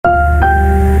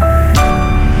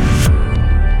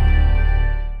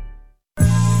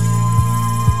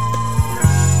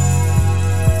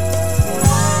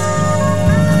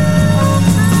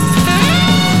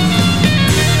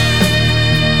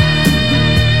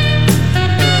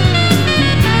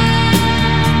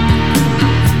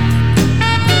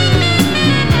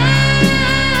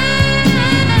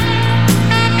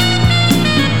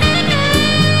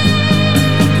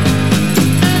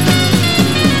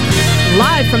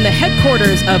from the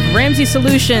headquarters of Ramsey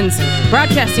Solutions,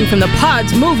 broadcasting from the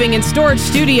Pods Moving and Storage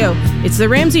Studio. It's The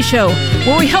Ramsey Show,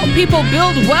 where we help people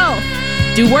build wealth,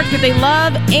 do work that they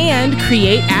love, and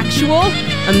create actual,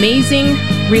 amazing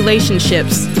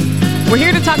relationships. We're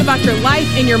here to talk about your life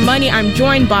and your money. I'm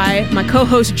joined by my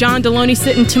co-host, John Deloney,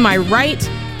 sitting to my right.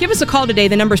 Give us a call today.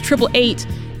 The number is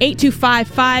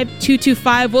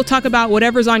 888-825-5225. We'll talk about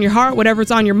whatever's on your heart, whatever's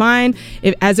on your mind,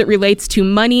 as it relates to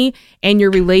money and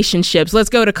your relationships. Let's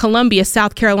go to Columbia,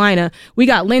 South Carolina. We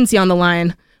got Lindsay on the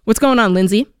line. What's going on,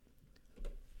 Lindsay?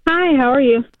 Hi, how are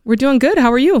you? We're doing good.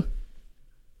 How are you?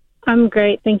 I'm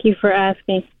great. Thank you for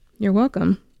asking. You're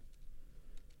welcome.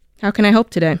 How can I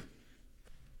help today?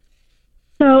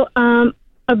 So,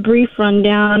 a brief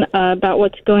rundown about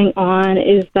what's going on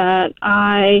is that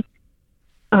I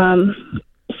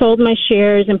sold my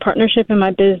shares in partnership in my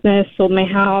business, sold my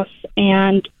house,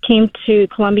 and came to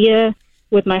Columbia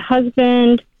with my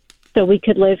husband so we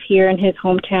could live here in his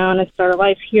hometown and start a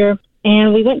life here.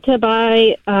 And we went to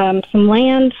buy some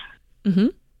land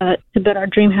to build our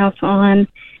dream house on.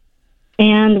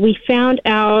 And we found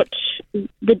out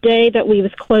the day that we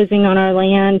was closing on our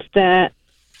land that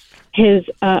his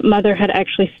mother had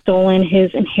actually stolen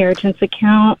his inheritance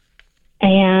account,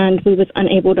 and we was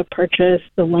unable to purchase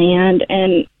the land.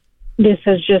 And this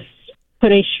has just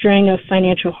put a string of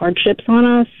financial hardships on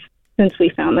us since we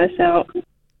found this out.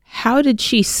 How did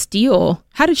she steal?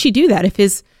 How did she do that if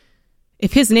his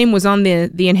name was on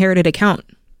the inherited account?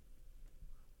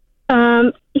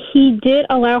 He did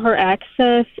allow her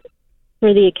access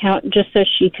for the account just so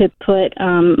she could put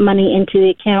money into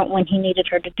the account when he needed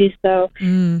her to do so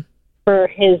for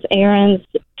his errands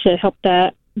to help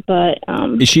that. But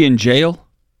is she in jail?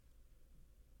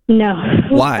 No.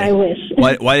 Why? I wish.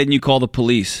 Why didn't you call the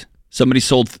police? Somebody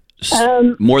sold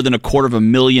more than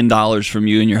 $250,000 from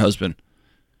you and your husband.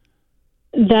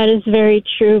 That is very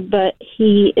true, but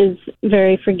he is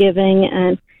very forgiving.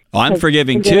 And I'm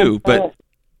forgiving too, but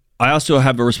I also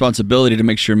have a responsibility to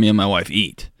make sure me and my wife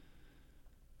eat.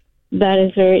 That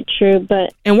is very true,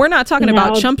 and we're not talking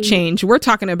about chump change. We're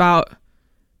talking about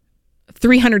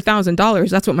 $300,000.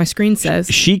 That's what my screen says.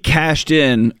 She cashed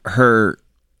in her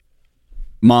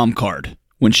mom card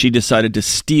when she decided to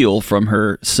steal from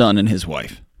her son and his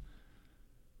wife.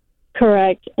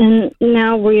 Correct. And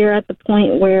now we are at the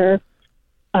point where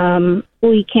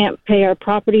we can't pay our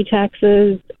property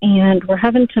taxes, and we're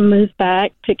having to move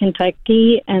back to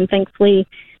Kentucky. And thankfully,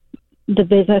 the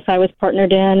business I was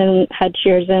partnered in and had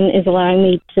shares in is allowing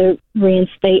me to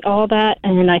reinstate all that,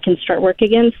 and I can start work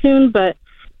again soon. But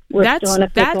that's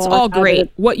all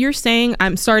great. What you're saying,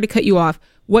 I'm sorry to cut you off.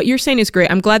 What you're saying is great.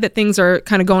 I'm glad that things are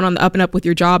kind of going on the up and up with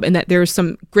your job and that there's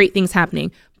some great things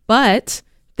happening. But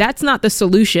that's not the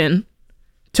solution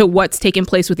to what's taking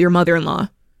place with your mother-in-law.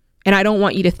 And I don't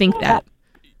want you to think that.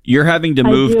 You're having to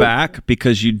move back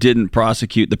because you didn't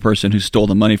prosecute the person who stole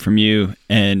the money from you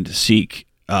and seek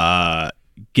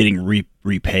getting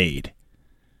repaid.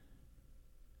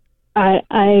 I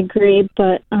agree,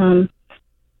 but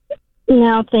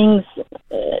now things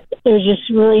they're just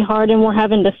really hard, and we're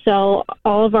having to sell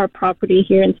all of our property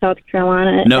here in South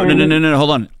Carolina. No,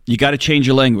 hold on. You got to change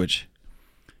your language.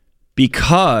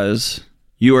 Because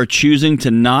you are choosing to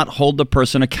not hold the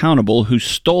person accountable who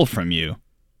stole from you.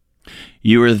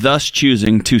 You are thus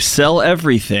choosing to sell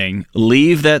everything,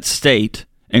 leave that state,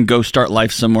 and go start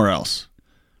life somewhere else.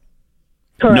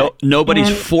 Correct. Nobody's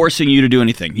forcing you to do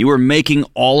anything. You are making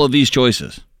all of these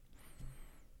choices.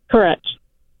 Correct.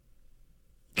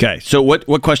 Okay, so what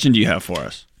question do you have for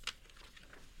us?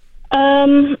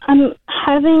 I'm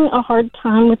having a hard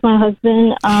time with my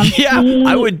husband.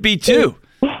 I would be too.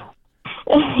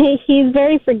 He's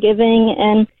very forgiving,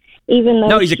 and even though...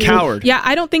 No, he's a coward. Yeah,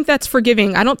 I don't think that's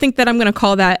forgiving. I don't think that I'm going to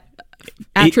call that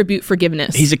attribute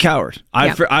forgiveness. He's a coward.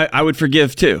 I would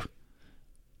forgive too.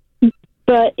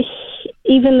 But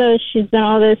even though she's done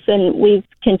all this and we've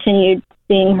continued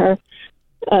seeing her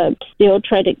still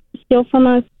try to steal from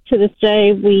us, to this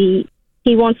day,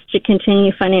 he wants to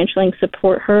continue financially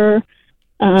support her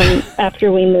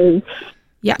after we move.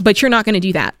 Yeah, but you're not going to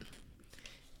do that.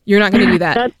 You're not going to do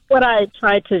that. That's what I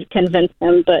tried to convince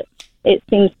him, but it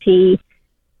seems he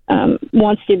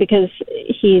wants to because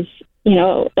he's,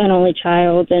 an only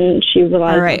child, and she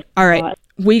relies. All right.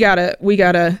 We gotta.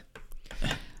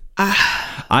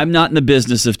 I'm not in the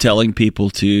business of telling people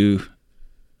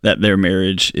that their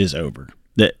marriage is over.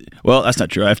 That's not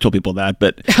true. I've told people that,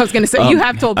 but I was going to say you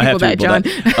have told people that, John.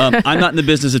 I'm not in the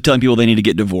business of telling people they need to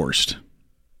get divorced.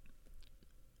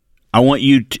 I want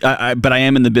you, but I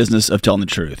am in the business of telling the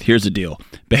truth. Here's the deal: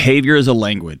 behavior is a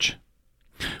language.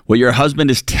 What your husband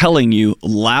is telling you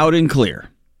loud and clear,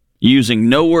 using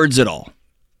no words at all,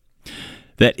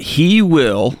 that he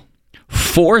will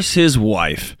force his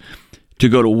wife to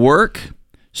go to work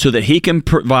so that he can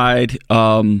provide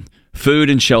food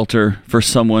and shelter for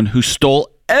someone who stole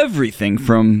everything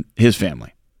from his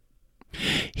family.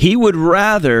 He would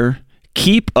rather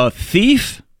keep a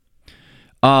thief.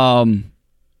 He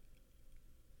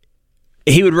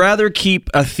would rather keep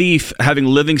a thief having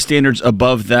living standards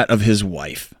above that of his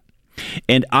wife.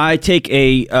 And I take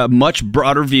a much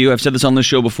broader view. I've said this on the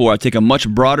show before. I take a much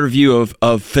broader view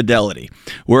of fidelity.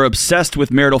 We're obsessed with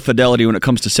marital fidelity when it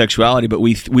comes to sexuality, but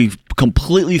we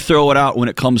completely throw it out when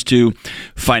it comes to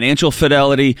financial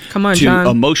fidelity, to John.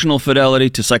 Emotional fidelity,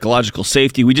 to psychological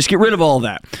safety. We just get rid of all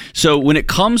that. So when it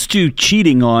comes to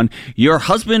cheating on, your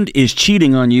husband is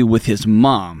cheating on you with his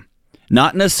mom,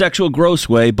 not in a sexual gross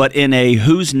way, but in a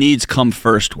whose needs come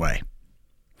first way.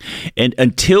 And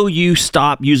until you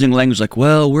stop using language like,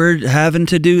 well, we're having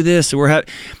to do this,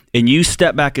 and you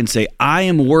step back and say, I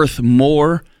am worth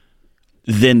more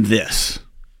than this.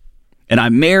 And I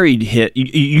married him.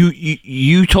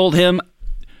 You told him,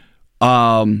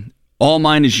 all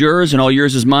mine is yours and all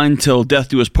yours is mine till death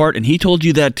do us part. And he told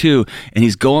you that too. And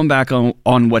he's going back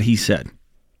on what he said.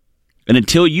 And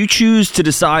until you choose to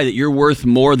decide that you're worth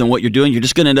more than what you're doing, you're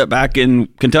just going to end up back in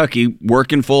Kentucky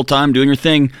working full time, doing your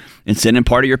thing, and sending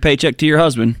part of your paycheck to your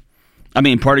husband.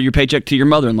 Part of your paycheck to your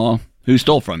mother-in-law who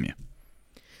stole from you.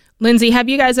 Lindsay, have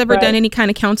you guys ever done any kind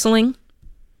of counseling?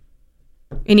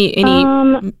 Any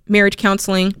marriage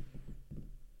counseling?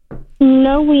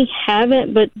 No, we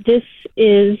haven't, but this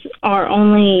is our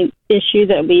only issue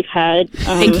that we've had.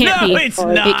 It can't be. It's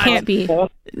not. It can't be.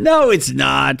 No, it's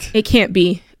not. It can't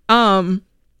be.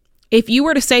 If you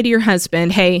were to say to your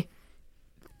husband, hey,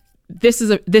 this is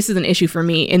an issue for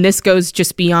me, and this goes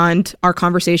just beyond our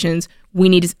conversations, we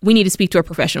need to speak to a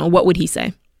professional, what would he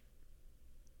say?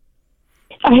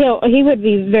 He would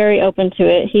be very open to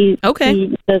it. He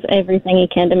does everything he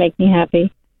can to make me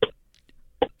happy.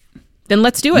 Then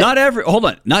let's do it. Not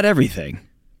everything.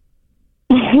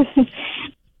 When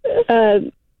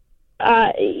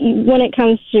it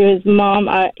comes to his mom,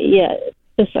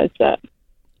 besides that.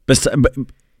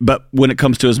 But when it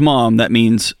comes to his mom, that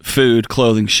means food,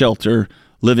 clothing, shelter,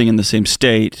 living in the same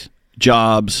state,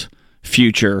 jobs,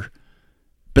 future.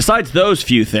 Besides those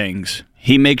few things,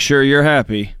 he makes sure you're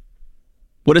happy.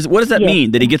 What does that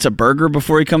mean? That he gets a burger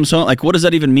before he comes home? Like, what does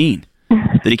that even mean?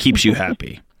 That he keeps you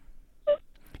happy?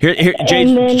 Here,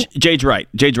 Jade's right.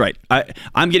 Jade's right.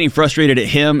 I'm getting frustrated at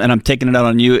him, and I'm taking it out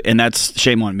on you, and that's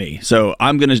shame on me. So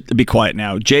I'm going to be quiet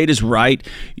now. Jade is right.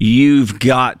 You've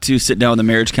got to sit down with a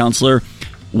marriage counselor,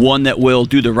 one that will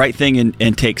do the right thing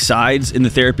and take sides in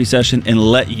the therapy session and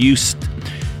let you...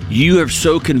 You are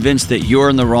so convinced that you're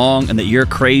in the wrong and that you're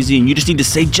crazy, and you just need to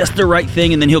say just the right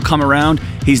thing, and then he'll come around.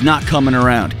 He's not coming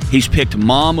around. He's picked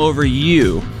mom over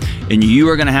you. And you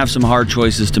are going to have some hard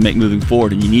choices to make moving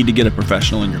forward, and you need to get a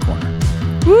professional in your corner.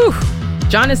 Whew.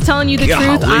 John is telling you the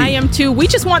truth. I am too. We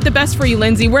just want the best for you,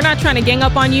 Lindsay. We're not trying to gang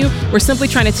up on you. We're simply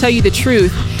trying to tell you the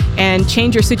truth and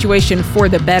change your situation for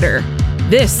the better.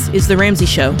 This is The Ramsey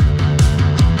Show.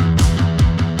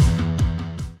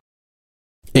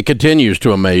 It continues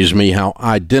to amaze me how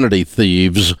identity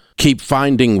thieves keep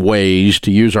finding ways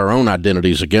to use our own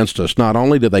identities against us. Not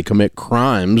only do they commit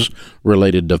crimes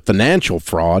related to financial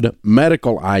fraud,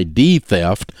 medical ID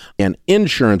theft, and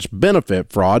insurance benefit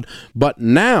fraud, but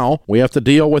now we have to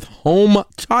deal with home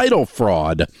title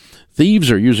fraud.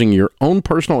 Thieves are using your own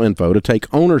personal info to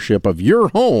take ownership of your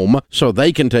home so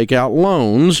they can take out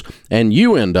loans, and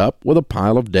you end up with a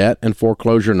pile of debt and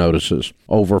foreclosure notices.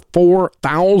 Over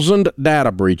 4,000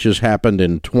 data breaches happened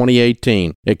in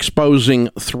 2018, exposing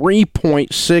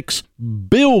 3.6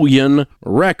 billion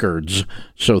records.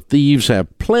 So thieves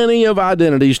have plenty of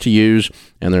identities to use,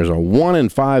 and there's a 1 in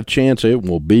 5 chance it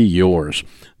will be yours.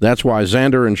 That's why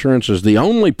Zander Insurance is the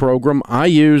only program I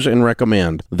use and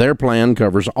recommend. Their plan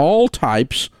covers all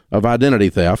types of identity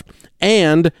theft,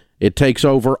 and it takes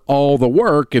over all the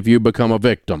work if you become a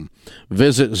victim.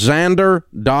 Visit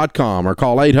Zander.com or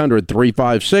call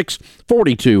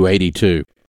 800-356-4282.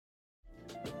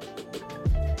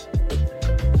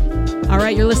 All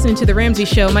right, you're listening to The Ramsey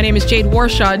Show. My name is Jade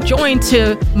Warshaw, joined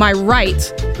to my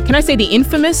right. Can I say the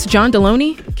infamous John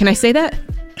Deloney? Can I say that?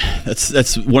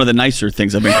 That's one of the nicer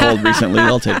things I've been called recently.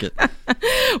 I'll take it.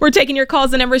 We're taking your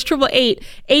calls. The number is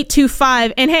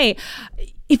 888-825. And hey,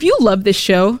 if you love this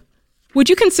show, would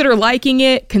you consider liking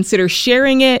it, consider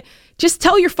sharing it, just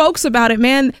tell your folks about it,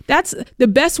 man. That's the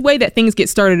best way that things get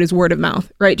started is word of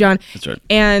mouth, right, John? That's right.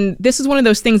 And this is one of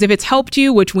those things, if it's helped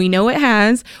you, which we know it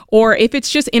has, or if it's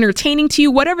just entertaining to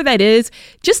you, whatever that is,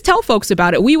 just tell folks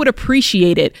about it. We would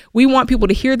appreciate it. We want people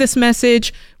to hear this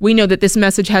message. We know that this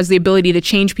message has the ability to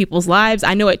change people's lives.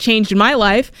 I know it changed my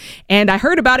life, and I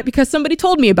heard about it because somebody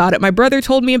told me about it. My brother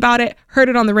told me about it, heard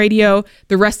it on the radio.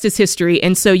 The rest is history.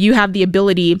 And so you have the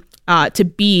ability to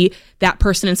be that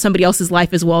person in somebody else's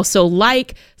life as well. So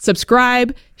like,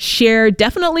 subscribe, share,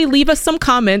 definitely leave us some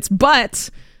comments, but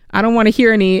I don't want to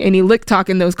hear any lick talk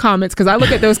in those comments, because I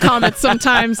look at those comments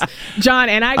sometimes, John,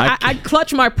 and I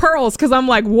clutch my pearls because I'm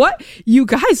like, what? You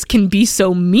guys can be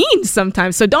so mean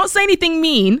sometimes. So don't say anything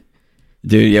mean.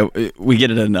 Dude, yeah, we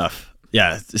get it enough.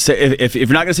 Yeah, say, if you're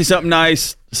not going to say something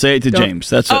nice, say it to James.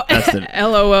 That's the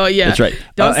LOL, yeah. That's right.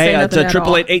 Don't say it's nothing at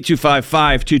all.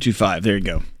 888-825-5225. There you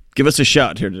go. Give us a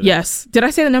shot here today. Yes. Did I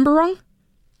say the number wrong?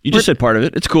 You just said part of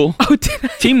it. It's cool. Oh, did I?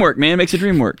 Teamwork, man, makes the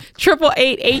dream work.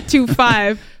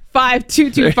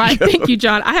 888-825-5225. Thank you,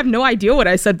 John. I have no idea what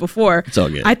I said before. It's all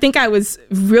good. I think I was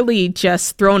really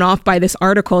just thrown off by this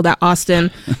article that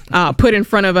Austin put in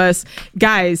front of us.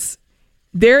 Guys,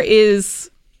 there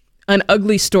is an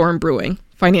ugly storm brewing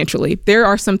financially. There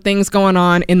are some things going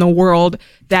on in the world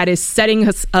that is setting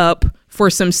us up for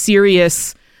some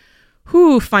serious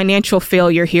financial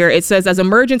failure here. It says, as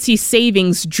emergency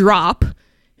savings drop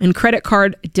and credit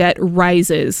card debt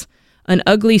rises, an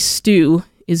ugly stew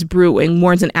is brewing,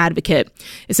 warns an advocate.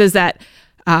 It says that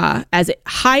as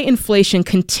high inflation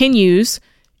continues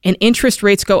and interest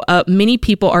rates go up, many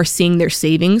people are seeing their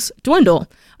savings dwindle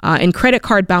and credit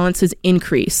card balances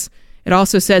increase. It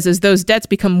also says as those debts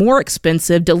become more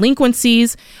expensive,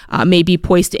 delinquencies may be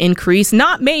poised to increase.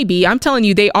 Not maybe, I'm telling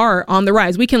you, they are on the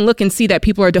rise. We can look and see that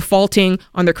people are defaulting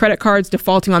on their credit cards,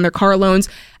 defaulting on their car loans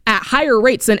at higher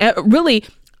rates than really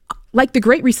like the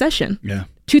Great Recession. Yeah.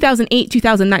 2008,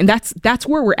 2009. That's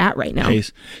where we're at right now.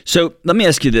 So let me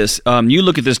ask you this. You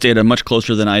look at this data much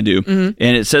closer than I do, and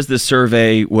it says this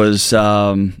survey was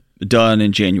done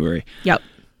in January. Yep.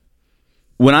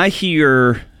 When I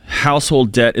hear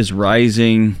household debt is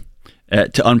rising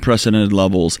to unprecedented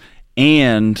levels,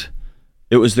 and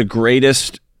it was the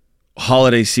greatest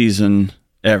holiday season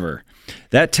ever,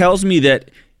 that tells me that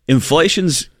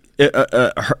inflation's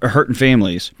hurting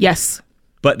families. Yes.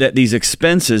 But that these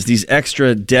expenses, these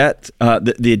extra debt,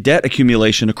 the debt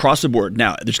accumulation across the board.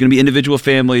 Now, there's going to be individual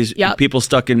families, people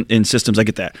stuck in systems. I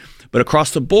get that. But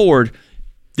across the board,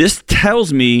 this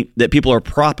tells me that people are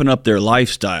propping up their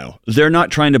lifestyle. They're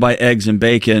not trying to buy eggs and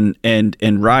bacon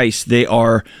and rice. They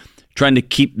are trying to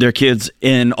keep their kids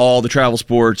in all the travel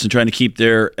sports and trying to keep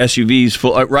their SUVs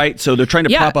full, right? So they're trying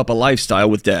to prop up a lifestyle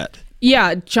with debt.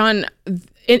 Yeah, John,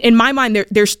 in my mind,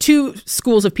 there's two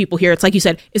schools of people here. It's like you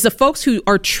said, it's the folks who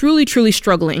are truly, truly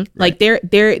struggling. Right. Like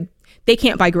they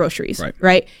can't buy groceries,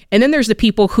 right? And then there's the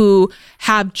people who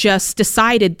have just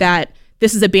decided that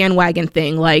this is a bandwagon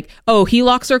thing. Like, oh,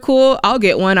 HELOCs are cool. I'll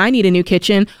get one. I need a new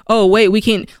kitchen. Oh, wait, we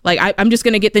can, like, I'm just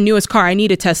going to get the newest car. I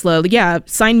need a Tesla. Yeah,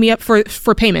 sign me up for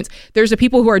payments. There's the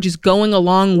people who are just going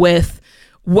along with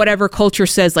whatever culture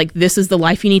says, like, this is the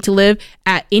life you need to live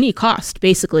at any cost,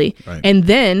 basically. Right. And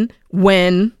then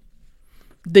when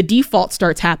the default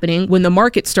starts happening, when the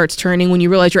market starts turning, when you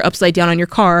realize you're upside down on your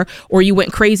car, or you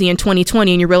went crazy in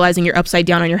 2020 and you're realizing you're upside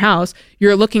down on your house,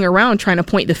 you're looking around trying to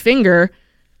point the finger,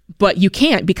 but you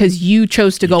can't because you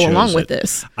chose to go along with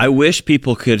this. I wish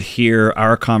people could hear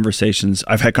our conversations.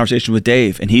 I've had conversations with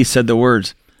Dave, and he said the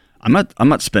words, I'm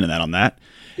not spending that on that.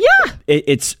 Yeah.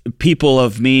 It's people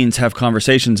of means have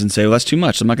conversations and say, well, that's too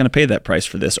much. I'm not going to pay that price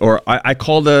for this. Or I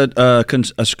called a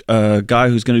guy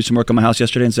who's going to do some work on my house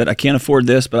yesterday and said, I can't afford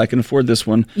this, but I can afford this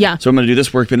one. Yeah. So I'm going to do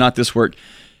this work, but not this work.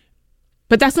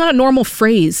 But that's not a normal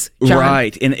phrase, John.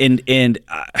 Right. And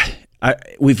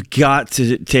we've got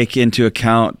to take into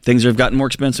account things that have gotten more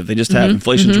expensive. They just have.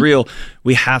 Inflation's real.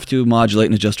 We have to modulate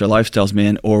and adjust our lifestyles,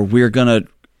 man, or we're going to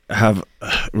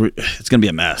it's going to be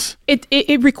a mess.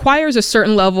 It requires a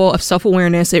certain level of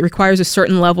self-awareness. It requires a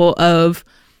certain level of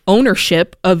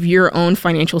ownership of your own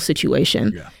financial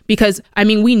situation. Yeah. Because, I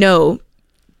mean, we know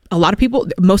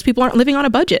most people aren't living on a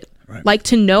budget. Right. Like,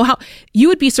 to know how, you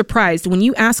would be surprised when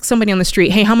you ask somebody on the street,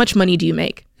 hey, how much money do you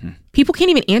make? People can't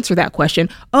even answer that question.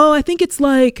 Oh, I think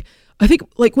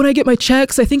when I get my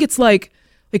checks, I think it's like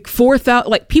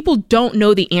 4,000. Like, people don't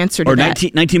know the answer to that. Or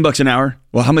 $19 an hour.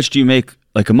 Well, how much do you make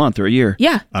like a month or a year?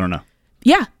 Yeah. I don't know.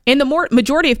 Yeah. And the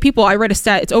majority of people, I read a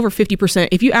stat, it's over 50%.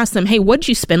 If you ask them, hey, what did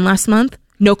you spend last month?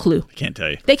 No clue. Can't tell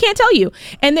you. They can't tell you.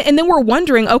 And then we're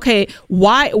wondering, okay,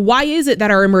 why is it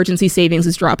that our emergency savings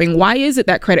is dropping? Why is it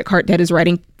that credit card debt is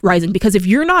rising. Because if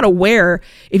you're not aware,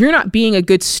 if you're not being a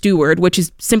good steward, which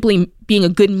is simply being a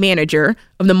good manager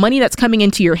of the money that's coming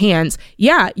into your hands,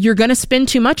 yeah, you're going to spend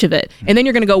too much of it. And then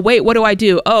you're going to go, wait, what do I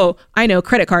do? Oh, I know,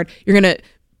 credit card. You're going to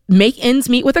make ends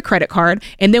meet with a credit card.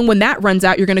 And then when that runs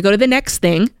out, you're going to go to the next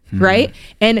thing, right?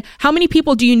 And how many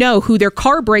people do you know who their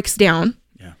car breaks down?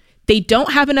 Yeah. They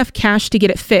don't have enough cash to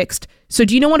get it fixed. So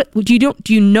do you know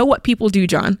what people do,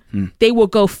 John? They will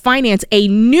go finance a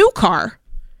new car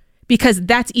because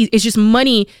that's easy. It's just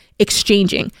money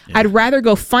exchanging. Yeah. I'd rather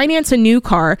go finance a new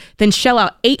car than shell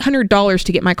out $800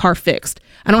 to get my car fixed.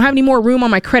 I don't have any more room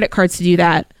on my credit cards to do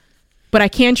that, but I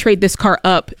can trade this car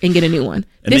up and get a new one.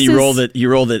 And then you roll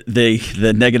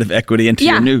the negative equity into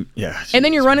your new and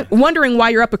then you're wondering why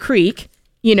you're up a creek.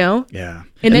 Yeah.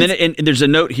 And then there's a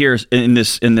note here in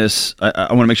this.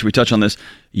 I want to make sure we touch on this.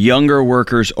 Younger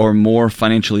workers are more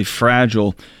financially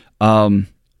fragile.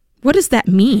 What does that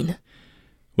mean?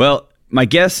 Well, my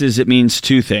guess is it means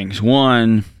two things.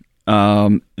 One,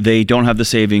 they don't have the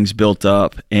savings built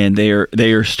up, and they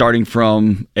are starting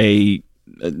from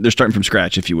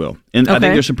scratch, if you will. And I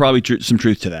think there's probably some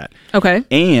truth to that. Okay.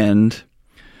 And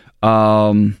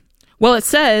well, it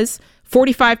says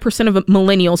 45% of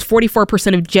millennials,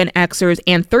 44% of Gen Xers,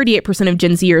 and 38% of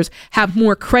Gen Zers have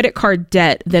more credit card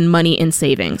debt than money in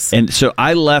savings. And so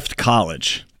I left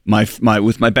college with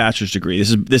my bachelor's degree.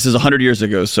 This is 100 years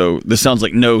ago, so this sounds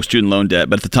like no student loan debt,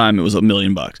 but at the time it was $1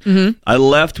 million. Mm-hmm. I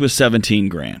left with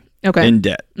 $17,000 in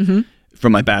debt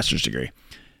from my bachelor's degree.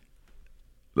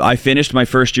 I finished my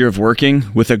first year of working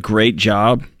with a great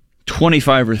job,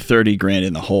 $25,000 or $30,000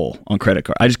 in the hole on credit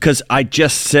card. Because I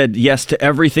just said yes to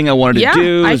everything I wanted to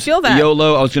do. I feel that.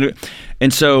 YOLO. I was going to.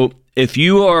 And so if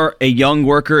you are a young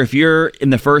worker, if you're in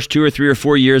the first 2 or 3 or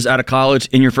 4 years out of college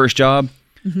in your first job,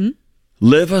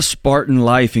 live a Spartan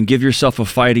life and give yourself a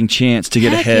fighting chance to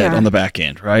get ahead on the back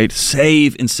end, right?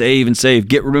 Save and save and save.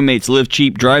 Get roommates, live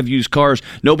cheap, drive used cars.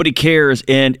 Nobody cares.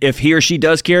 And if he or she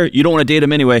does care, you don't want to date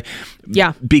them anyway.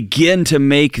 Yeah. Begin to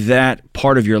make that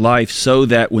part of your life so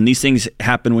that when these things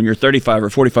happen when you're 35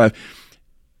 or 45,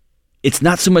 it's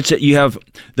not so much that you have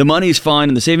the money's fine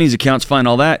and the savings account's fine,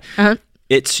 all that.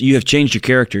 It's you have changed your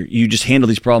character. You just handle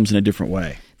these problems in a different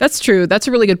way. That's true. That's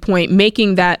a really good point.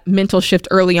 Making that mental shift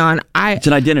early on. It's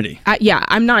an identity.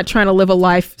 I'm not trying to live a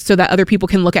life so that other people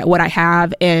can look at what I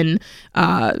have and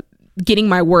getting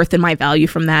my worth and my value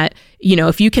from that.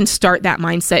 If you can start that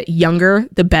mindset younger,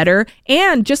 the better.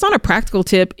 And just on a practical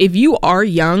tip, if you are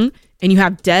young and you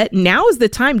have debt, now is the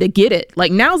time to get it.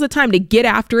 Like, now is the time to get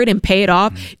after it and pay it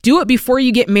off. Do it before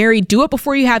you get married. Do it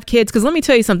before you have kids. Because let me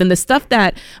tell you something, the stuff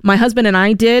that my husband and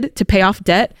I did to pay off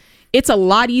debt, it's a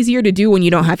lot easier to do when you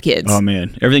don't have kids. Oh,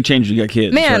 man. Everything changed when you got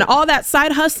kids. Man, all that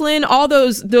side hustling, all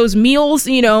those meals,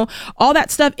 all that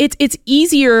stuff, it's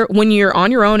easier when you're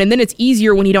on your own, and then it's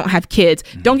easier when you don't have kids.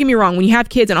 Don't get me wrong. When you have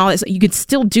kids and all that, you could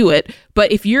still do it.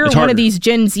 But if you're one of these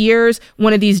Gen Zers,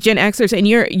 one of these Gen Xers, and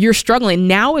you're struggling,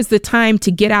 now is the time to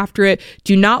get after it.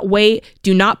 Do not wait.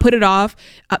 Do not put it off.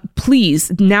 Please,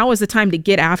 now is the time to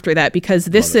get after that, because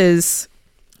this is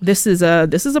a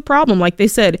problem. Like they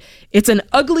said, it's an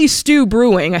ugly stew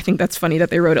brewing. I think that's funny that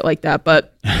they wrote it like that.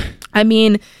 But I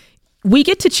mean, we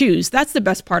get to choose. That's the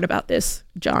best part about this,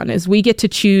 John, is we get to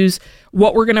choose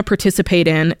what we're going to participate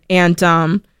in. And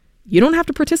you don't have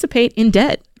to participate in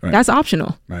debt. Right. That's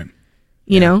optional. Right.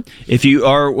 You know? If you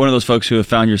are one of those folks who have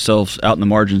found yourselves out in the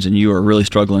margins and you are really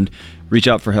struggling, reach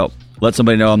out for help. Let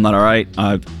somebody know I'm not all right.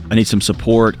 I need some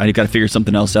support. I got to figure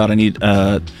something else out. I need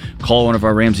call one of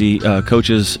our Ramsey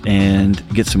coaches and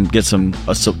get some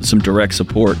direct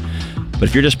support. But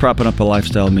if you're just propping up a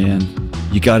lifestyle, man,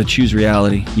 you got to choose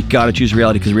reality. You got to choose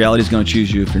reality, because reality is going to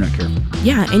choose you if you're not careful.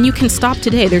 Yeah, and you can stop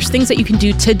today. There's things that you can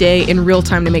do today in real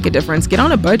time to make a difference. Get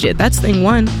on a budget. That's thing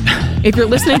one. If you're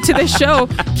listening to this show,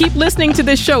 keep listening to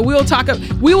this show. We will talk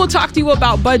to you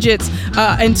about budgets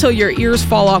until your ears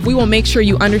fall off. We will make sure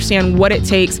you understand what it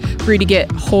takes for you to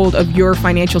get hold of your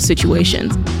financial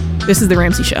situations. This is The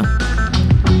Ramsey Show.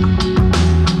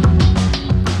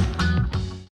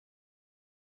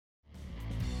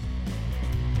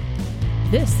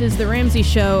 This is The Ramsey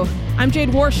Show. I'm Jade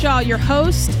Warshaw, your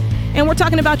host, and we're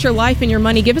talking about your life and your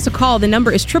money. Give us a call. The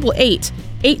number is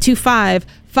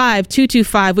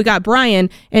 888-825-5225. We got Brian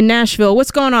in Nashville.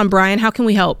 What's going on, Brian? How can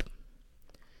we help?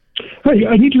 Hey,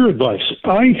 I need your advice.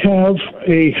 I have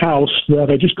a house that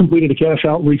I just completed a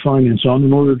cash-out refinance on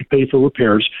in order to pay for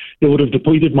repairs. It would have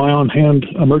depleted my on-hand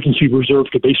emergency reserve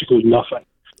to basically nothing.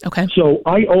 Okay. So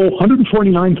I owe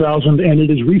 $149,000, and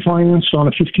it is refinanced on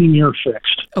a 15-year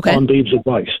fixed. Okay. On Dave's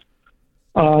advice.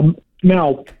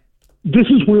 Now, this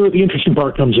is where the interesting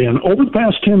part comes in. Over the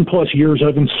past 10 plus years,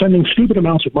 I've been sending stupid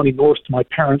amounts of money north to my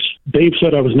parents. Dave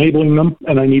said I was enabling them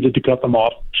and I needed to cut them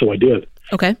off, so I did.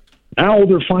 Okay. Now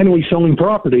they're finally selling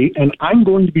property, and I'm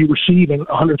going to be receiving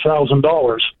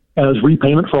 $100,000 as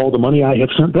repayment for all the money I have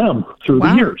sent them through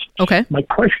the years. Okay. My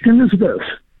question is this.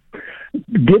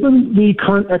 Given the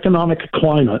current economic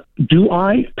climate, do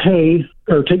I pay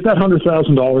or take that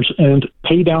 $100,000 and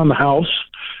pay down the house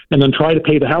and then try to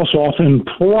pay the house off and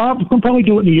probably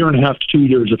do it in a year and a half to 2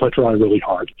 years if I try really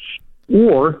hard?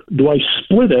 Or do I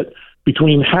split it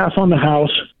between half on the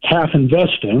house, half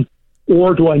investing,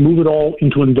 or do I move it all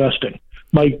into investing?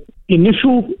 My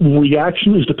initial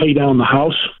reaction is to pay down the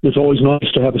house. It's always nice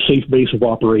to have a safe base of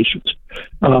operations.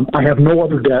 I have no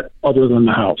other debt other than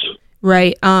the house.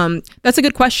 Right. That's a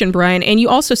good question, Brian. And you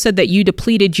also said that you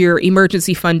depleted your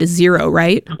emergency fund to zero,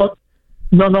 right?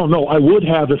 No. I would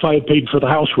have if I had paid for the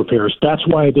house repairs. That's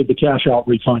why I did the cash out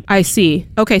refinance. I see.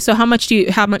 Okay. So how much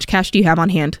cash do you have on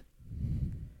hand?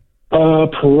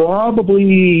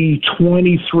 Probably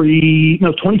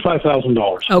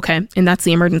 $25,000. Okay. And that's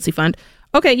the emergency fund.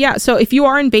 Okay. Yeah. So if you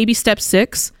are in baby step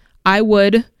 6, I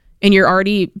would, and you're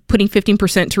already putting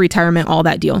 15% to retirement, all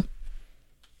that deal.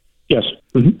 Yes.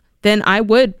 Mm-hmm. Then I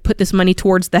would put this money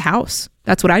towards the house.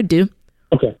 That's what I'd do.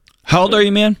 Okay. How old are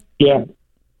you, man? Yeah.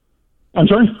 I'm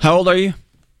sorry? How old are you?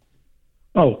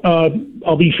 Oh,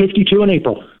 I'll be 52 in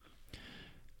April.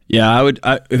 Yeah,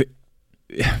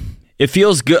 it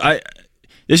feels good.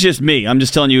 It's just me. I'm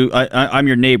just telling you. I'm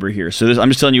your neighbor here, so I'm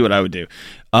just telling you what I would do.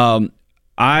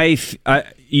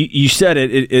 You said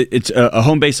it's a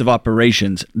home base of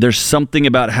operations. There's something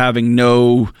about having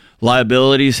no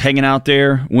liabilities hanging out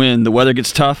there when the weather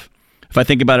gets tough. If I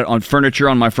think about it on furniture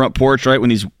on my front porch, right, when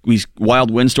these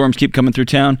wild windstorms keep coming through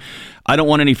town, I don't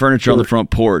want any furniture on the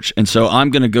front porch. And so I'm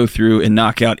going to go through and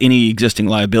knock out any existing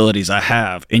liabilities I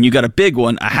have. And you got a big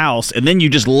one, a house, and then you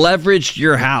just leveraged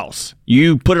your house.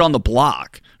 You put it on the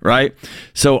block, right?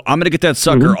 So I'm going to get that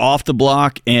sucker off the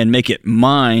block and make it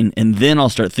mine. And then I'll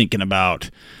start thinking about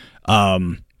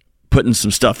putting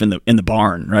some stuff in the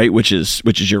barn, right? Which is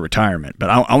your retirement.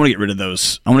 But I want to get rid of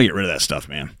those. I want to get rid of that stuff,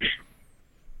 man.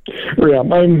 Yeah,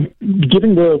 I'm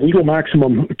giving the legal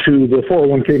maximum to the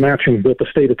 401k matching that the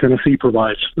state of Tennessee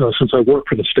provides since I work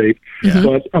for the state. Yeah.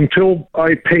 But until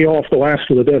I pay off the last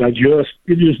of the debt, it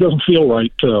just doesn't feel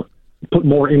right to put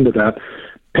more into that.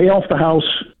 Pay off the house,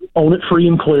 own it free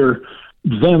and clear,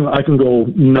 then I can go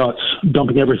nuts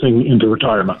dumping everything into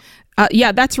retirement.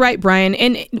 Yeah, that's right, Brian.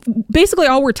 And basically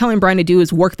all we're telling Brian to do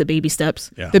is work the baby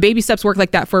steps. Yeah. The baby steps work like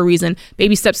that for a reason.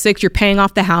 Baby step 6, you're paying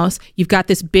off the house. You've got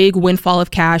this big windfall of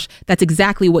cash. That's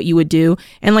exactly what you would do.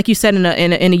 And like you said, in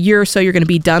a year or so, you're going to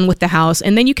be done with the house.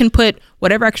 And then you can put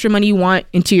whatever extra money you want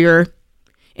into your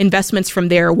investments from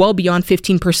there, well beyond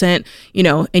 15%,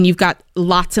 and you've got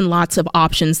lots and lots of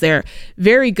options there.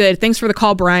 Very good. Thanks for the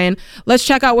call, Brian. Let's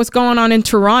check out what's going on in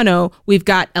Toronto. We've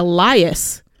got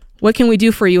Elias. What can we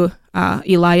do for you,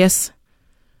 Elias?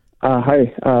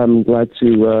 Hi, I'm glad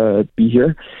to be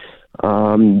here.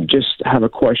 Just have a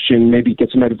question, maybe get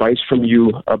some advice from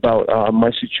you about my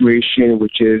situation,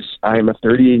 which is I'm a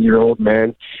 38-year-old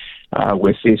man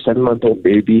with a 7-month-old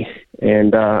baby,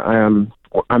 and I'm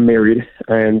married.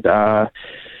 And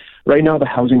right now the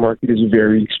housing market is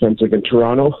very expensive in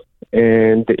Toronto,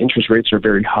 and the interest rates are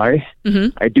very high.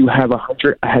 Mm-hmm. I do have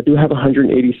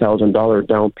 $180,000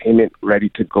 down payment ready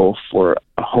to go for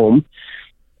a home.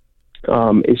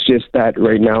 It's just that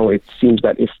right now it seems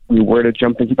that if we were to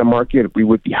jump into the market, we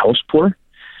would be house poor.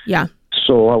 Yeah.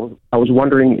 So I was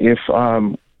wondering if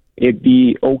it'd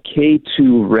be okay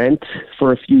to rent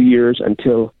for a few years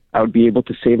until I would be able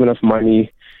to save enough money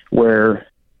where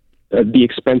the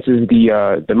expenses,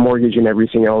 the mortgage and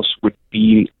everything else would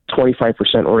be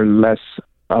 25% or less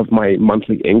of my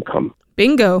monthly income.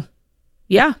 Bingo.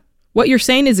 Yeah. What you're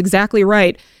saying is exactly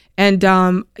right. And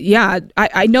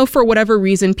I know for whatever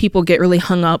reason, people get really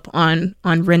hung up on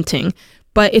renting,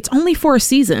 but it's only for a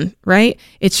season, right?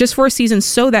 It's just for a season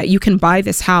so that you can buy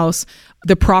this house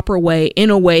the proper way, in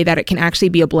a way that it can actually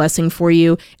be a blessing for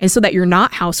you, and so that you're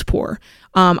not house poor.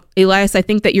 Elias, I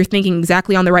think that you're thinking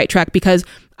exactly on the right track, because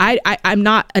I'm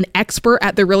not an expert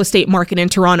at the real estate market in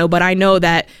Toronto, but I know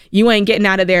that you ain't getting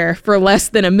out of there for less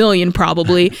than $1 million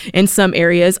probably in some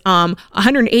areas.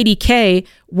 $180K,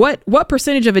 what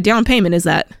percentage of a down payment is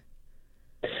that?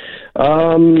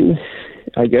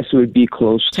 I guess it would be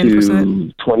close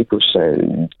 10%? To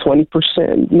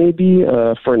 20% maybe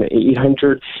for an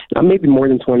 800, maybe more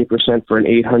than 20% for an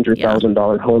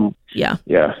 $800,000 home. Yeah.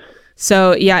 Yeah.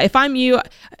 So yeah, if I'm you,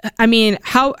 I mean,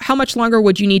 how much longer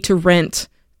would you need to rent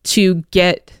to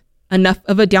get enough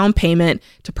of a down payment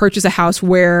to purchase a house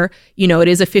where, you know, it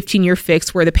is a 15-year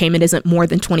fix where the payment isn't more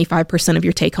than 25% of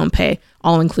your take-home pay,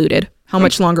 all included? How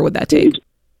much longer would that take?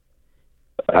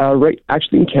 Right.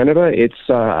 Actually, in Canada, it's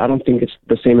I don't think it's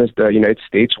the same as the United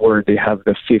States where they have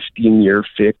the 15-year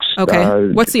fix.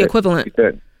 Okay. What's the equivalent?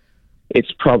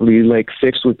 It's probably like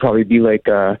fixed would probably be like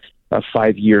a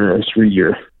 5-year or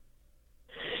 3-year.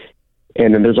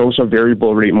 And then there's also a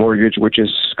variable rate mortgage, which is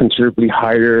considerably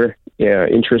higher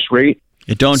interest rate.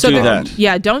 Don't do that.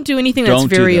 Yeah, don't do anything that's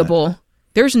variable.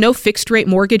 There's no fixed rate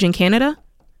mortgage in Canada?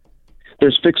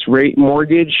 There's fixed rate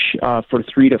mortgage for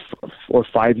 3 or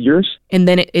 5 years. And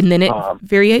then it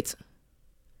variates?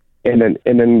 And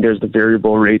then there's the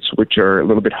variable rates, which are a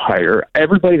little bit higher.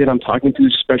 Everybody that I'm talking to,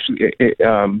 especially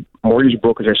mortgage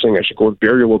brokers, are saying I should go with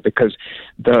variable because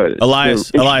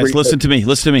Elias, listen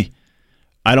to me.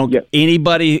 I don't. Yeah.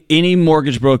 Any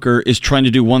mortgage broker is trying to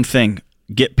do one thing: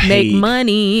 get paid, make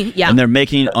money. Yeah, and they're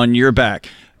making it on your back.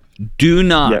 Do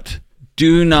not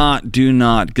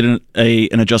get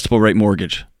an adjustable rate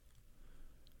mortgage.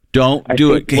 Don't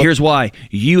do it. Here's why: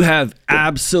 you have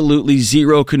absolutely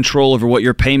zero control over what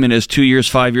your payment is 2 years,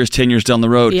 5 years, 10 years down the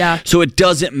road. Yeah. So it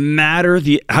doesn't matter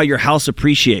how your house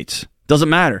appreciates. Doesn't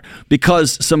matter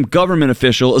because some government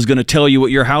official is going to tell you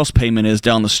what your house payment is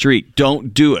down the street.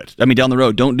 Don't do it. I mean, down the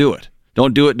road. Don't do it.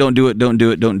 Don't do it. Don't do it. Don't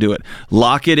do it. Don't do it.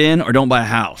 Lock it in or don't buy a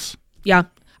house. Yeah.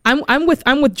 I'm with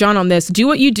John on this. Do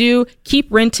what you do.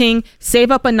 Keep renting. Save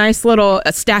up a nice little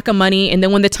stack of money, and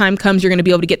then when the time comes, you're going to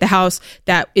be able to get the house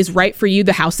that is right for you,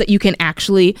 the house that you can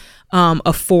actually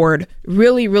afford.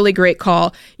 Really, really great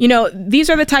call. You know, these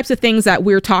are the types of things that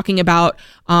we're talking about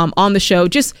on the show.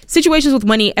 Just situations with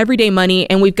money, everyday money,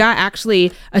 and we've got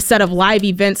actually a set of live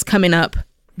events coming up,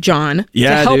 John, to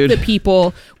help the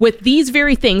people with these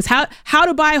very things. How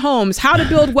to buy homes, how to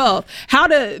build wealth, how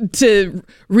to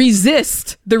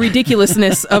resist the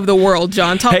ridiculousness of the world,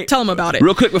 John. Tell them about it.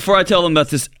 Real quick before I tell them about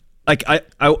this, like I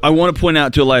want to point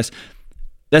out to Elias,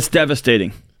 that's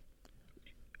devastating.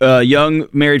 Young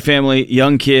married family,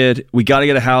 young kid. We got to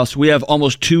get a house. We have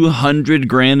almost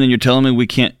 $200,000, and you're telling me we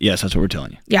can't? Yes, that's what we're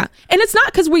telling you. Yeah, and it's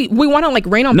not because we want to like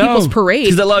rain on people's parade.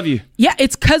 Because I love you. Yeah,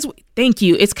 it's because thank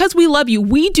you. It's because we love you.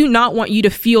 We do not want you to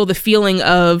feel the feeling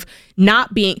of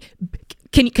not being.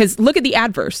 Because look at the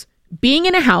adverse: being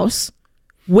in a house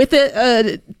with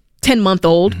a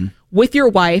 10-month-old with your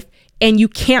wife, and you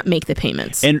can't make the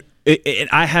payments. And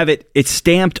I have it's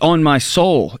stamped on my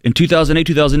soul. In 2008,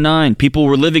 2009, people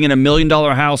were living in $1 million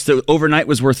house that overnight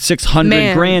was worth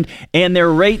 $600,000, and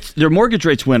their mortgage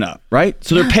rates went up. Right,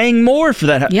 so they're paying more for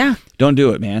that. Yeah, don't do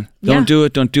it, man. Don't do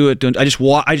it. Don't do it. Don't. I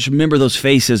just remember those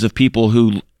faces of people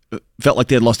who felt like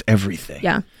they had lost everything.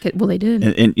 Yeah, well, they did.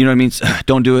 And you know what I mean?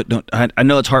 Don't do it. Don't. I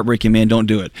know it's heartbreaking, man. Don't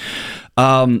do it.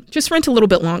 Just rent a little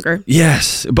bit longer.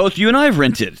 Yes. Both you and I have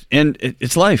rented, and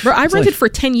it's life. Bro, I rented for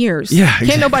 10 years. Yeah. Exactly.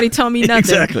 Can't nobody tell me nothing.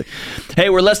 Exactly. Hey,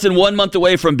 we're less than 1 month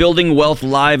away from Building Wealth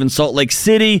Live in Salt Lake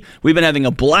City. We've been having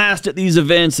a blast at these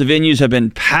events. The venues have been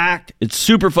packed. It's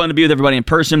super fun to be with everybody in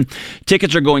person.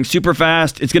 Tickets are going super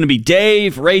fast. It's going to be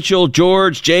Dave, Rachel,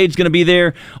 George, Jade's going to be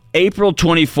there April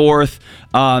 24th.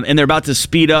 And they're about to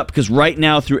speed up because right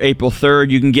now through April 3rd,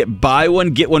 you can get buy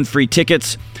one, get one free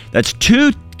tickets. That's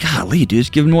golly, dude,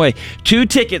 just give them away. 2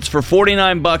 tickets for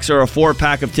 $49 or a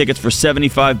 4-pack of tickets for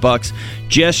 $75.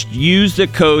 Just use the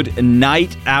code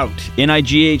NIGHTOUT,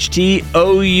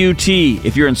 NIGHTOUT,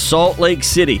 if you're in Salt Lake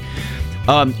City.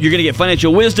 You're going to get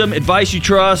financial wisdom, advice you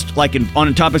trust,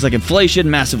 on topics like inflation,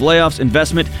 massive layoffs,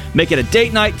 investment. Make it a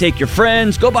date night. Take your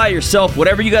friends. Go by yourself.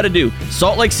 Whatever you got to do.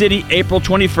 Salt Lake City, April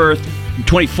 24th.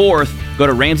 Go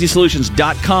to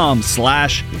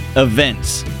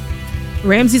RamseySolutions.com/events.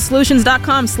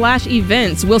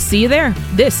 RamseySolutions.com/events. We'll see you there.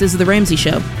 This is The Ramsey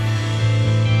Show.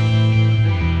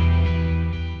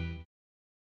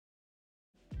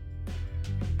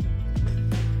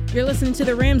 You're listening to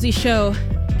The Ramsey Show.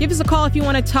 Give us a call if you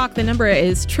want to talk. The number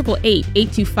is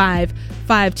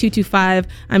 888-825-5225.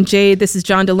 I'm Jade. This is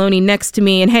John Deloney next to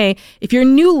me. And hey, if you're a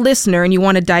new listener and you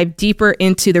want to dive deeper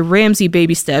into the Ramsey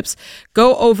baby steps,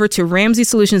 go over to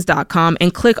RamseySolutions.com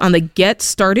and click on the Get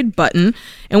Started button.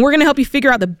 And we're going to help you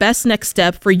figure out the best next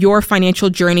step for your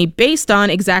financial journey based on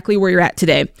exactly where you're at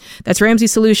today. That's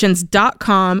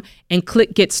RamseySolutions.com and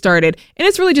click Get Started. And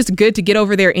it's really just good to get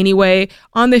over there anyway.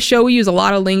 On this show, we use a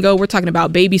lot of lingo. We're talking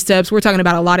about baby steps. We're talking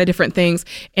about a lot of different things.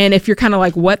 And if you're kind of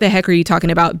like, what the heck are you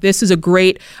talking about? This is a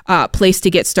great place to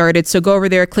get started. So go over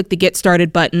there, click the Get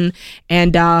Started button,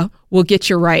 and we'll get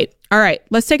you right. All right,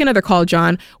 let's take another call,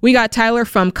 John. We got Tyler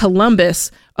from Columbus,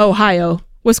 Ohio.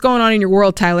 What's going on in your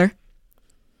world, Tyler?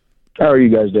 How are you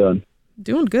guys doing?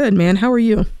 Doing good, man. How are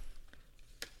you?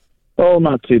 Oh,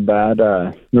 not too bad.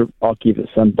 I'll keep it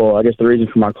simple. I guess the reason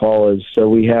for my call is so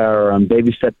we have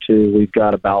baby step 2. We've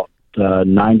got about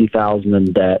 $90,000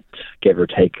 in debt, give or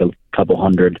take a couple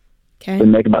hundred. Okay. We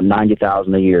make about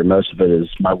 $90,000 a year. Most of it is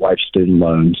my wife's student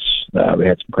loans. We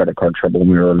had some credit card trouble when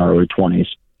we were in our early 20s.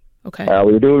 Okay.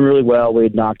 We were doing really well. We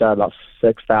had knocked out about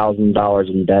 $6,000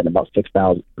 in debt in about 6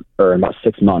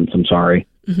 months. I'm sorry.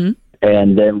 Mm-hmm.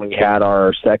 And then we had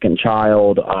our second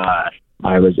child.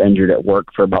 I was injured at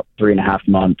work for about 3.5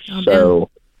 months,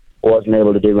 so wasn't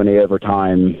able to do any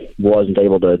overtime. Wasn't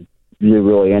able to do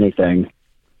really anything.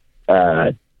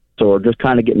 So we're just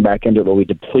kind of getting back into it, but we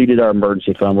depleted our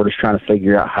emergency fund. We're just trying to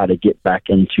figure out how to get back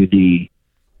into the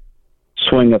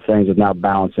swing of things of now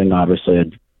balancing,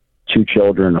 obviously, 2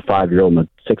 children, a 5-year-old and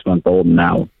a 6-month-old, and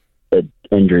now an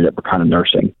injury that we're kind of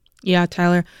nursing. Yeah,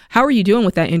 Tyler. How are you doing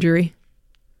with that injury?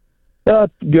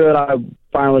 Good. I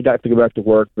finally got to go back to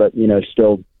work, but,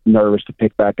 still nervous to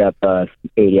pick back up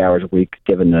 80 hours a week,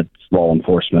 given that it's law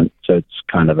enforcement. So it's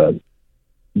kind of a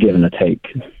give and a take.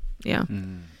 Yeah.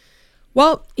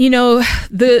 Well,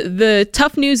 the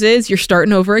tough news is you're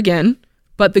starting over again,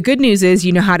 but the good news is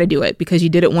you know how to do it because you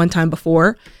did it one time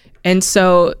before. And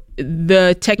so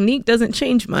the technique doesn't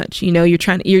change much.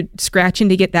 You're scratching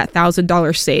to get that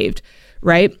 $1,000 saved,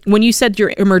 right? When you said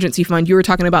your emergency fund, you were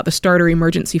talking about the starter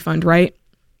emergency fund, right?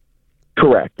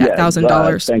 Correct. That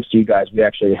 $1,000. Thanks to you guys, we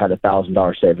actually had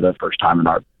 $1,000 saved for the first time in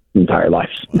our entire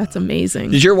lives. That's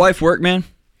amazing. Does your wife work, man?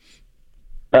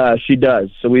 She does.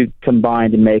 So we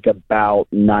combined to make about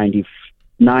 90 to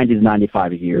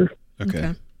 95 a year.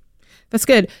 Okay. That's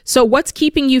good. So what's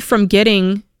keeping you from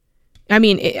getting, I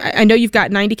know you've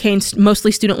got $90K in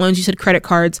mostly student loans. You said credit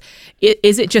cards.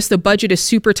 Is it just the budget is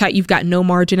super tight? You've got no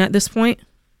margin at this point?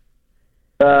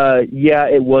 Yeah,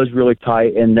 it was really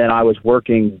tight. And then I was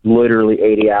working literally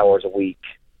 80 hours a week.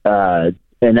 And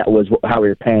that was how we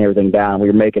were paying everything down. We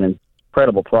were making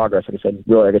incredible progress. Like I said,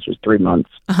 really, I guess it was 3 months.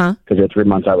 Uh-huh. Because in 3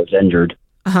 months I was injured.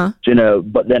 Uh-huh. So,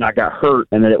 but then I got hurt,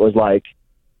 and then it was like,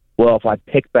 well, if I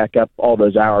pick back up all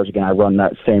those hours again, I run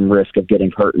that same risk of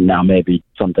getting hurt, and now maybe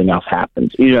something else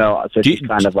happens. So it's just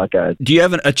kind of like a. Do you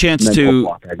have a chance to?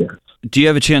 Block, I guess. Do you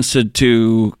have a chance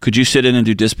to? Could you sit in and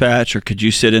do dispatch, or could you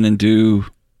sit in and do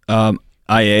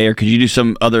IA, or could you do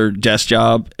some other desk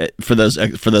job for those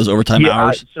overtime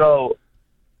hours?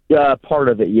 Part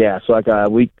of it, yeah. So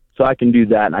so I can do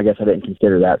that, and I guess I didn't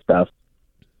consider that stuff.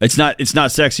 It's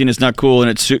not sexy and it's not cool and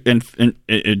it's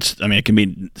it can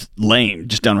be lame,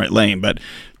 just downright lame. But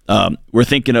we're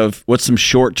thinking of what's some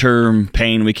short-term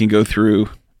pain we can go through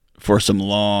for some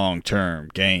long-term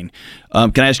gain.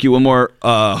 Can I ask you one more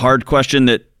hard question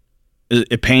that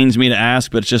it pains me to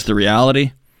ask, but it's just the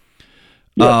reality?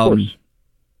 Yeah, of course.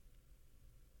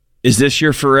 Is this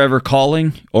your forever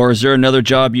calling, or is there another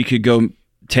job you could go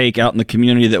take out in the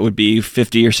community that would be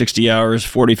 50 or 60 hours,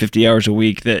 40, 50 hours a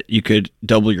week that you could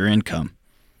double your income?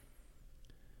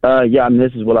 Yeah,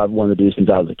 this is what I've wanted to do since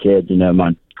I was a kid.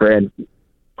 My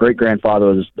great-grandfather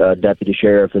was a deputy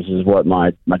sheriff. This is what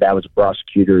my dad was a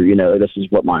prosecutor. This is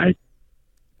what my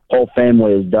whole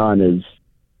family has done is,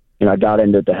 I got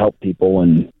into it to help people.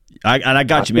 And I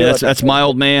got you, man. That's my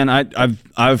old man.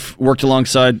 I've worked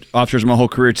alongside officers my whole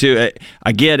career, too.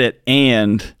 I get it,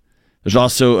 and there's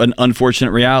also an unfortunate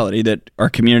reality that our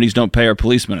communities don't pay our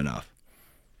policemen enough.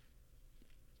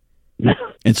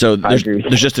 And so there's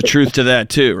just a truth to that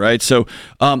too, right? So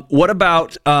what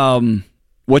about,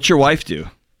 what's your wife do?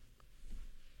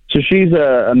 So she's an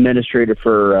administrator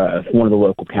for one of the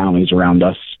local counties around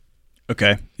us.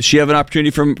 Okay. Does she have an opportunity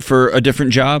for a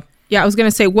different job? Yeah, I was going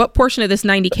to say, what portion of this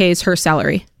 $90K is her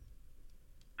salary?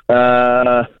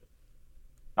 What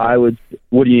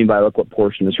do you mean by what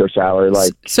portion is her salary?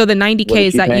 So the $90K,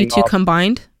 is that you two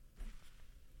combined?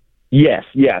 Yes,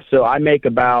 yeah. So I make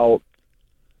about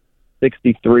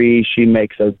 63. She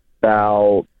makes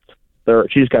about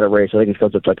 30. She just got a raise. I think it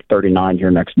goes up to 39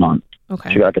 here next month.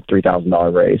 Okay. She got a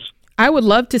 $3,000 raise. I would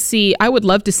love to see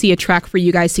a track for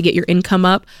you guys to get your income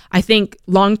up. I think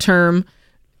long term,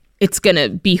 it's going to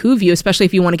behoove you, especially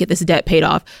if you want to get this debt paid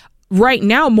off. Right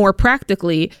now, more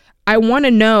practically, I want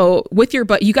to know with your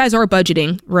you guys are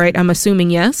budgeting, right? I'm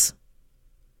assuming yes.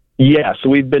 Yeah, so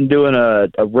we've been doing a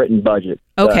written budget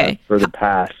for the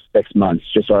past 6 months,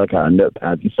 just so I kind of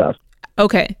notepads and stuff.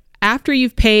 Okay. After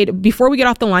you've paid, before we get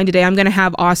off the line today, I'm going to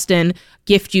have Austin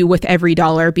gift you with every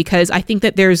dollar because I think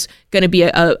that there's going to be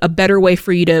a better way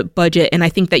for you to budget, and I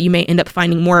think that you may end up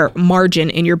finding more margin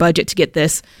in your budget to get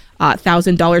this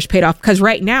 $1,000 paid off. Because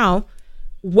right now,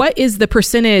 what is the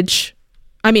percentage?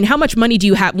 How much money do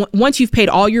you have once you've paid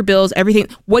all your bills, everything?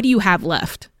 What do you have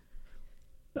left?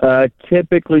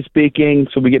 Typically speaking,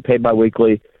 so we get paid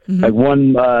bi-weekly. Mm-hmm. Like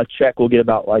one check will get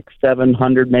about like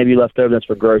 $700 maybe left over. That's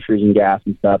for groceries and gas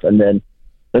and stuff. And then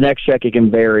the next check, it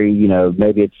can vary,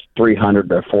 maybe it's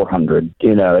 $300 or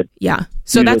 $400, Yeah.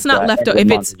 So that's not leftover. If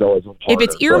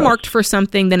it's earmarked for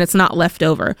something, then it's not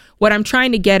leftover. What I'm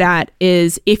trying to get at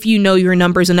is if you know your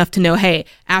numbers enough to know, hey,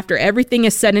 after everything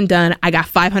is said and done, I got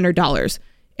 $500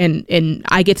 and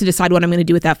I get to decide what I'm going to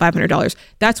do with that $500.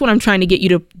 That's what I'm trying to get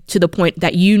you to the point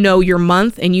that you know your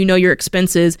month and you know your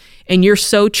expenses and you're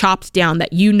so chopped down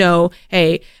that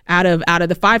hey, out of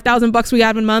the $5,000 we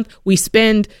have in a month, we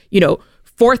spend,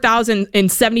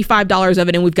 $4,075 of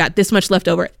it and we've got this much left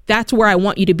over. That's where I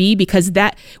want you to be, because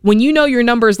that when you know your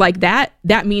numbers like that,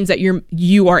 that means that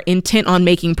you are intent on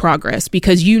making progress,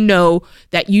 because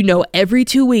that every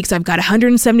 2 weeks I've got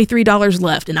 $173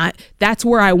 left, and that's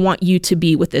where I want you to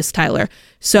be with this, Tyler.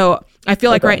 So I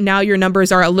feel like right now your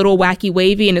numbers are a little wacky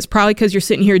wavy, and it's probably because you're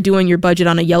sitting here doing your budget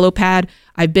on a yellow pad.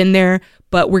 I've been there,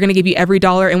 but we're going to give you every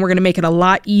dollar, and we're going to make it a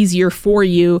lot easier for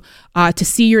you to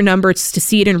see your numbers, to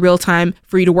see it in real time,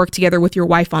 for you to work together with your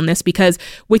wife on this. Because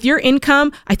with your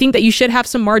income, I think that you should have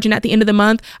some margin at the end of the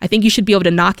month. I think you should be able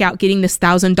to knock out getting this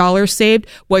 $1,000 saved,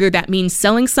 whether that means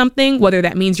selling something, whether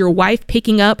that means your wife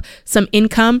picking up some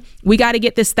income. We got to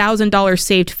get this $1,000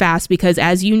 saved fast, because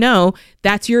as you know,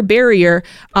 that's your barrier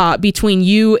between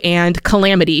you and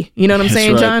calamity. You know what I'm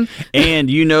saying, right, John? And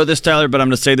you know this, Tyler, but I'm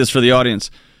going to say this for the audience.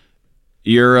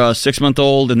 Your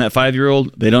 6-month-old and that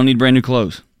 5-year-old, they don't need brand new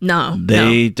clothes. No.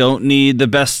 They don't need the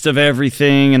best of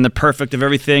everything and the perfect of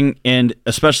everything. And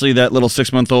especially that little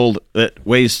 6-month-old that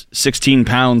weighs 16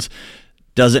 pounds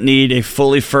doesn't need a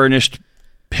fully furnished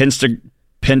Pinterest.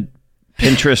 I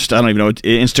don't even know.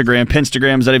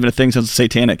 Instagram. Is that even a thing? Sounds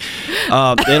satanic. They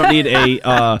don't need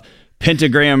a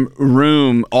pentagram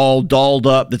room all dolled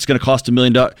up that's going to cost $1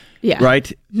 million. Yeah.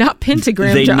 Right? Not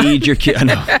pentagram, They John. need your kid. I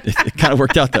know. It kind of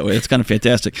worked out that way. It's kind of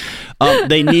fantastic.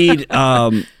 They need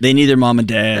their mom and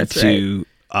dad to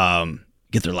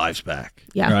get their lives back.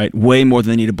 Yeah. Right? Way more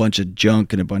than they need a bunch of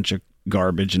junk and a bunch of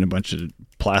garbage and a bunch of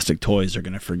plastic toys they're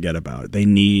going to forget about. They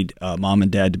need mom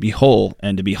and dad to be whole,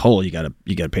 and to be whole, you got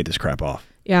to pay this crap off.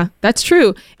 Yeah, that's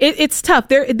true. It's tough.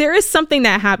 There is something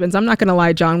that happens. I'm not going to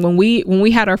lie, John. When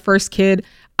we had our first kid,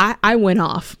 I went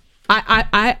off.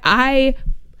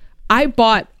 I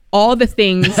bought all the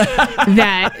things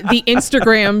that the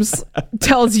Instagrams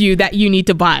tells you that you need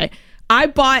to buy. I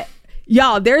bought,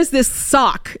 there's this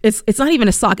sock. It's not even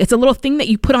a sock. It's a little thing that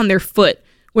you put on their foot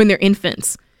when they're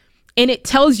infants. And it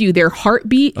tells you their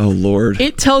heartbeat. Oh Lord!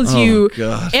 It tells you.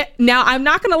 God. Now I'm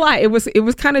not gonna lie. It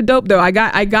was kind of dope though. I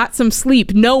got some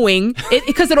sleep knowing it,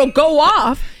 because it'll go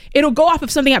off. It'll go off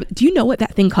if something happens. Do you know what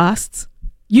that thing costs?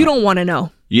 You don't want to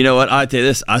know. You know what? I tell you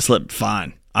this. I slept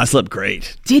fine. I slept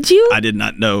great. Did you? I did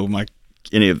not know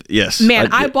yes. Man,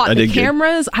 I bought the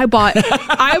cameras. I bought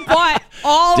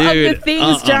all of the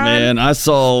things, John. Man, I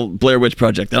saw Blair Witch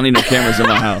Project. I don't need no cameras in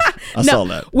my house. I saw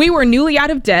that. We were newly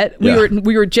out of debt.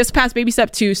 We were just past baby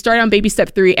step 2, started on baby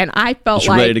step 3, and I felt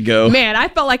like ready to go. Man, I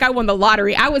felt like I won the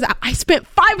lottery. I spent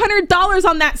 $500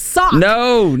 on that sock.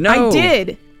 No. I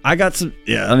did. I got some.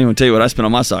 Yeah, I don't even tell you what I spent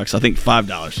on my socks. I think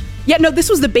 $5. Yeah, no, this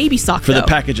was the baby sock for the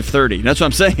package of 30. That's what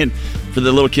I'm saying, for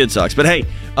the little kid socks. But hey,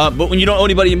 but when you don't owe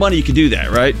anybody money, you can do that,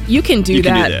 right? You can do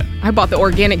that. I bought the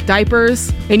organic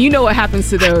diapers, and you know what happens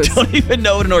to those. I don't even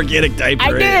know what an organic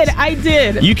diaper is. I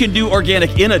did. You can do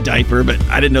organic in a diaper, but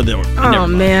I didn't know they were. Oh,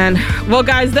 man. Well,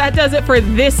 guys, that does it for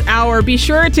this hour. Be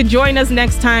sure to join us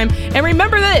next time. And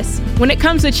remember this, when it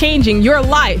comes to changing your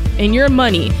life and your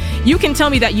money, you can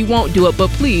tell me that you won't do it, but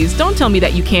please don't tell me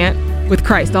that you can't. With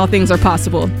Christ, all things are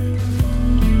possible.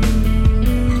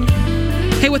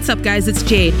 Hey, what's up, guys? It's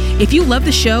Jade. If you love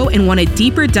the show and want a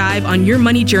deeper dive on your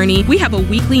money journey, we have a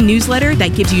weekly newsletter that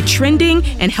gives you trending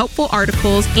and helpful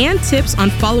articles and tips on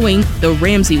following the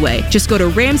Ramsey way. Just go to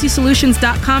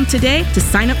RamseySolutions.com today to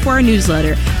sign up for our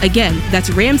newsletter. Again, that's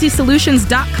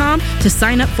RamseySolutions.com to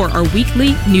sign up for our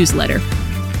weekly newsletter.